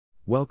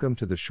Welcome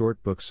to the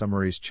Short Book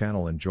Summaries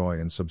channel. Enjoy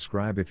and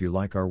subscribe if you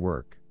like our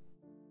work.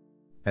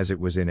 As it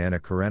was in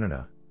Anna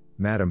Karenina,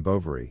 Madame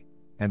Bovary,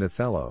 and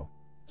Othello,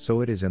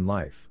 so it is in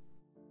life.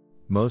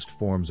 Most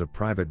forms of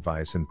private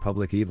vice and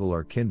public evil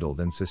are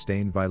kindled and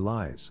sustained by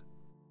lies.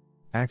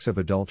 Acts of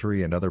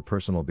adultery and other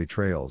personal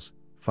betrayals,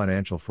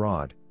 financial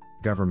fraud,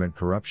 government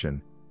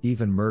corruption,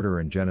 even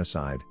murder and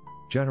genocide,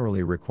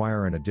 generally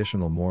require an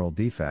additional moral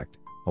defect,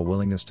 a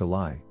willingness to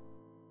lie.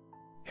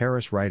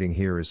 Harris' writing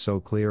here is so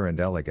clear and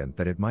elegant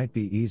that it might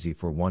be easy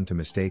for one to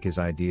mistake his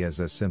ideas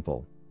as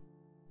simple.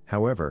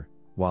 However,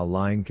 while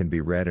lying can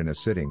be read in a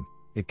sitting,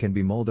 it can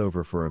be mulled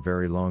over for a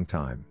very long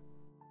time.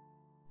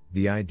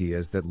 The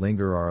ideas that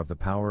linger are of the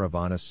power of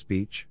honest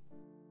speech.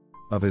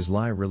 Of his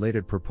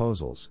lie-related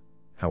proposals,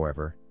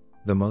 however,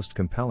 the most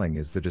compelling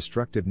is the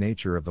destructive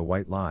nature of the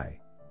white lie,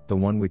 the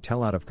one we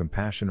tell out of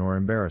compassion or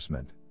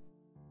embarrassment.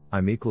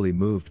 I'm equally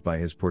moved by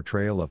his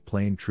portrayal of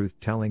plain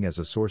truth-telling as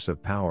a source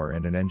of power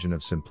and an engine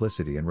of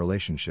simplicity in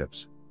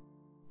relationships.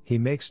 He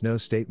makes no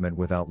statement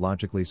without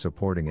logically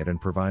supporting it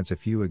and provides a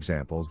few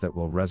examples that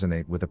will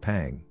resonate with a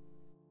pang.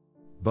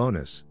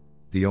 Bonus: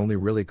 the only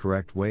really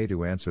correct way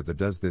to answer the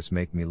 "does this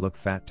make me look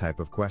fat" type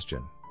of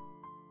question.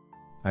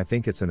 I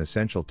think it's an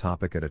essential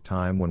topic at a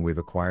time when we've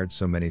acquired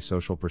so many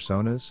social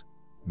personas,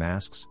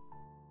 masks,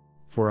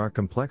 for our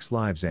complex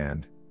lives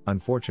and,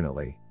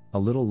 unfortunately, a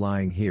little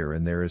lying here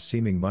and there is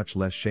seeming much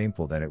less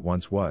shameful than it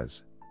once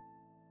was.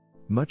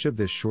 Much of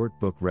this short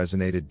book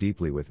resonated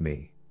deeply with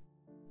me.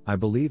 I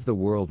believe the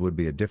world would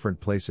be a different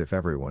place if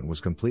everyone was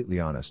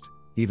completely honest,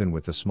 even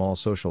with the small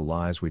social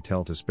lies we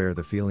tell to spare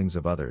the feelings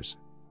of others.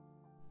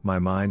 My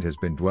mind has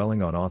been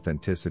dwelling on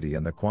authenticity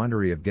and the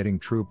quandary of getting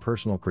true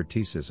personal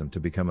criticism to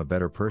become a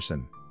better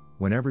person,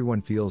 when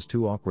everyone feels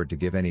too awkward to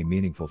give any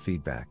meaningful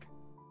feedback.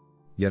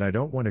 Yet I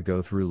don't want to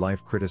go through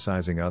life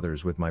criticizing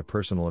others with my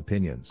personal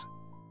opinions.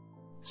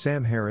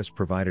 Sam Harris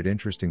provided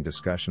interesting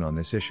discussion on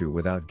this issue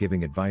without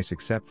giving advice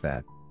except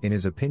that, in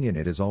his opinion,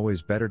 it is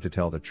always better to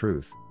tell the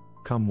truth,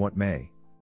 come what may.